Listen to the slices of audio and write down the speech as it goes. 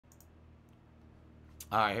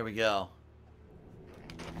Alright, here we go.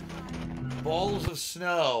 Balls of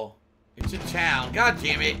snow. It's a town. God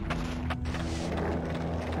damn it.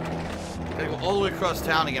 Gotta go all the way across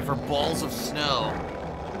town again for balls of snow.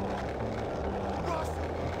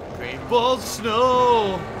 Great balls of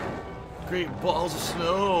snow. Great balls of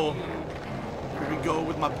snow. Here we go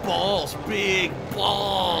with my balls. Big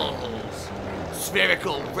balls.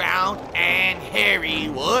 Spherical, round, and hairy.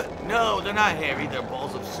 What? No, they're not hairy. They're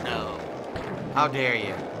balls of snow. How dare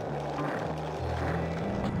you?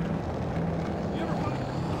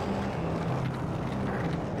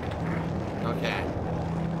 Okay.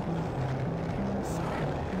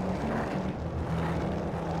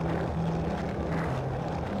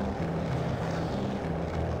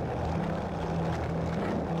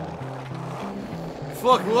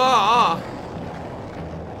 Fuck law.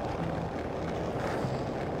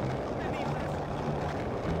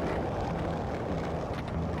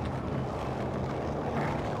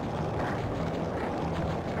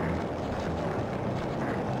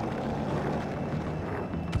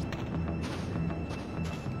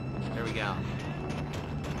 There we go.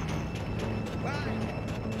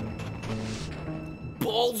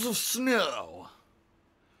 Balls of snow.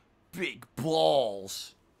 Big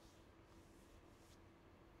balls.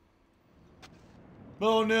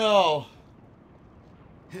 Oh no.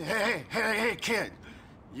 Hey, kid.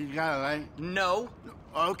 You got it, right? No.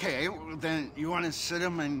 Okay, then you want to sit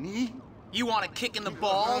on my knee? You want a kick in the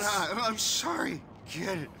balls? I'm sorry,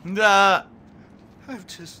 kid. Nah. I'm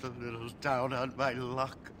just a little down on my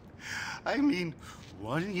luck. I mean,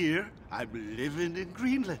 1 year I'm living in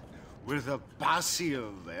Greenland with a posse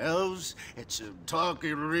of elves and some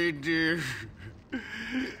talking reindeer.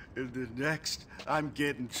 And the next, I'm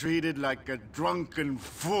getting treated like a drunken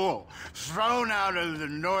fool, thrown out of the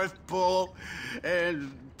North Pole,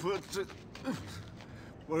 and put to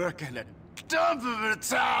work in a dump of a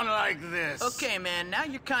town like this. Okay, man, now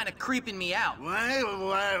you're kind of creeping me out.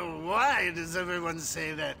 Why does everyone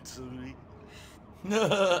say that to me?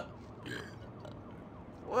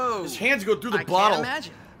 Whoa. His hands go through the I bottle. Can't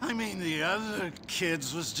imagine. I mean, the other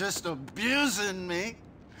kids was just abusing me,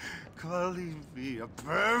 calling me a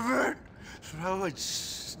pervert, throwing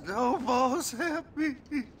snowballs at me.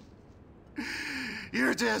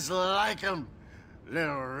 You're just like 'em,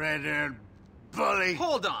 little red-haired bully.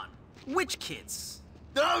 Hold on. Which kids?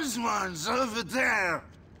 Those ones over there.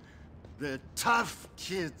 The tough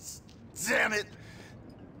kids, damn it.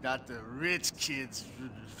 Not the rich kids from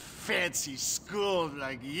fancy schools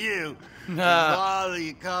like you.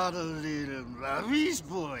 Molly-coddled mommy's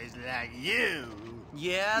boys like you.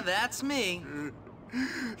 Yeah, that's me.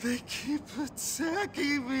 They keep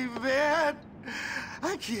attacking me, man.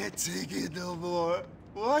 I can't take it no more.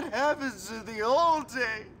 What happens to the old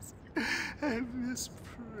days? I miss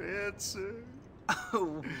Prancer.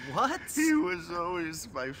 Oh, what? He was always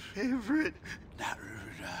my favorite. Not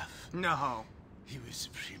Rudolph. No. He was a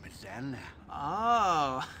prima donna.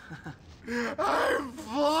 Oh. I'm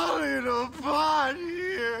falling apart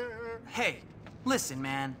here. Hey, listen,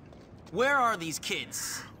 man. Where are these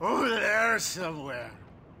kids? Over there somewhere.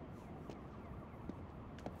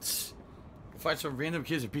 Find some random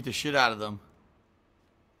kids and beat the shit out of them.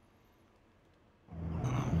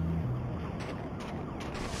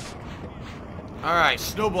 Alright,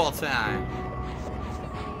 snowball time.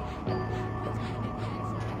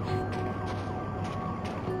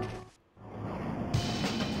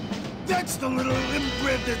 That's the little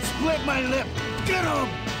inbred that split my lip. Get him!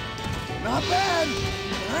 Not bad.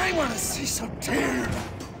 I want to see some tears.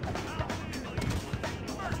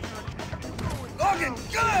 Okay,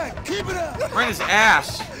 good. Keep it up. Right in his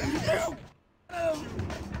ass.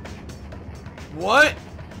 What?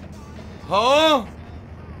 Huh?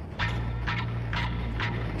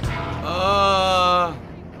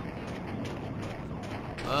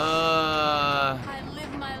 I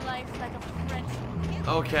live my life like a French kid.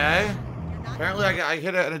 Okay. Apparently I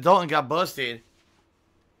hit an adult and got busted.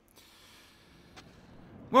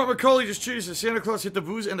 Mark McCauley just chooses Santa Claus hit the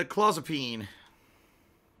booze and the clozapine.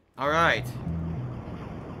 Alright.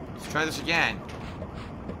 Let's try this again.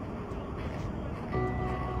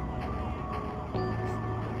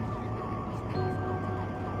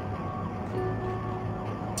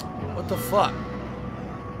 What the fuck?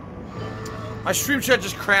 My stream chat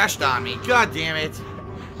just crashed on me. God damn it.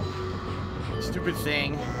 Stupid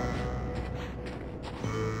thing.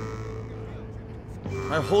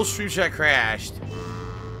 My whole stream chat crashed.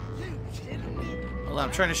 Hold on,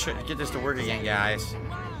 I'm trying to get this to work again, guys.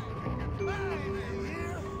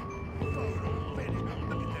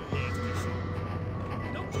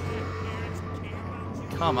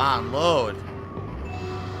 Come on, load.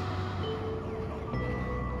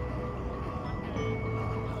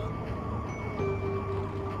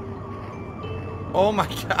 Oh my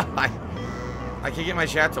god. I can't get my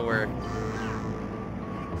chat to work.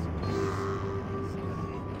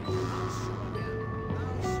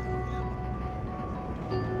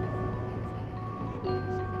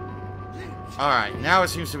 Alright, now it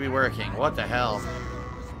seems to be working. What the hell?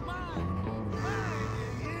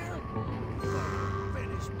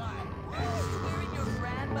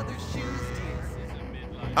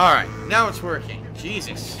 Alright, now it's working.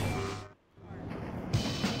 Jesus.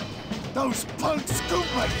 Those punks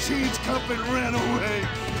scooped my cheese cup and ran away.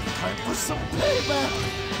 Time for some payback.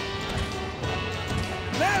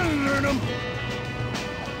 That'll learn them.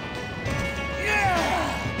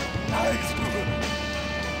 Yeah! Nice.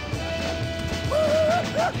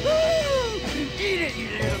 Eat it, you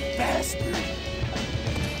little bastard.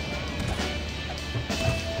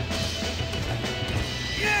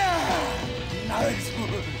 Yeah! Nice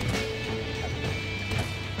one.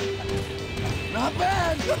 Not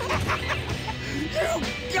bad. You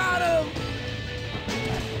got him.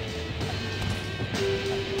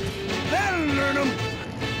 That'll learn him.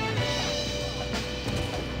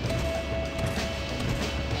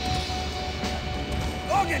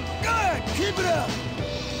 Okay, good. Keep it up.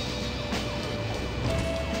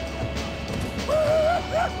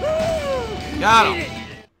 Got him.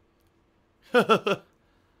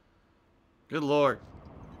 Good lord.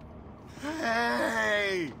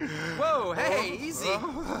 Hey! Whoa, hey, easy.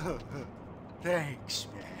 Thanks,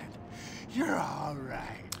 man. You're all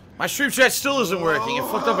right. My stream chat still isn't working. It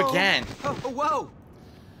fucked up again. Oh, whoa.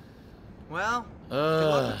 Well, good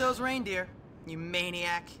luck with those reindeer, you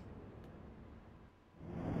maniac.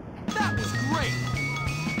 That was great.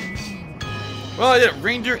 Well, yeah,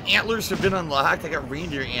 reindeer antlers have been unlocked. I got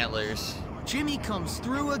reindeer antlers. Jimmy comes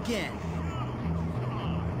through again.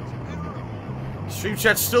 Stream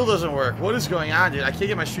chat still doesn't work. What is going on, dude? I can't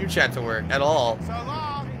get my stream chat to work at all. So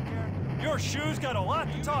long. Your shoes got a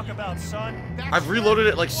lot to talk about, son. I've reloaded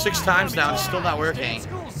it like 6 times now and it's still not working.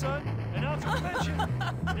 Stay in school, son. Announce your pension.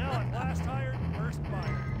 Now at last hired, first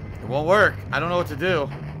fired. It won't work. I don't know what to do.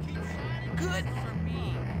 Good for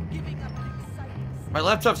me. Giving up an exciting. My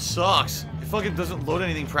laptop sucks. It fucking doesn't load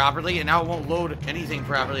anything properly, and now it won't load anything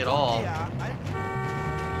properly at all. It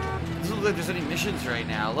doesn't look like there's any missions right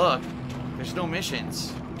now. Look. There's no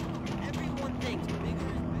missions. Everyone thinks bigger is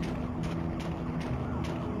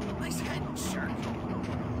better. Nice head, shark.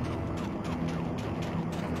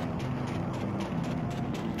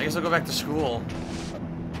 I guess I'll go back to school.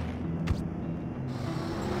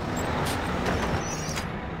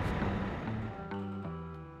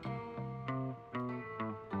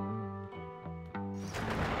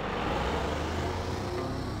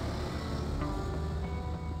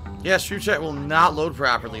 Yeah, stream chat will not load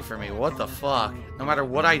properly for me. What the fuck? No matter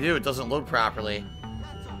what I do, it doesn't load properly.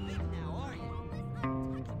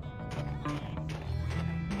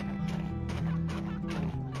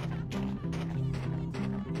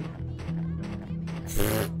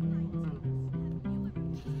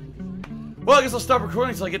 Well, I guess I'll stop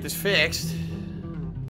recording until I get this fixed.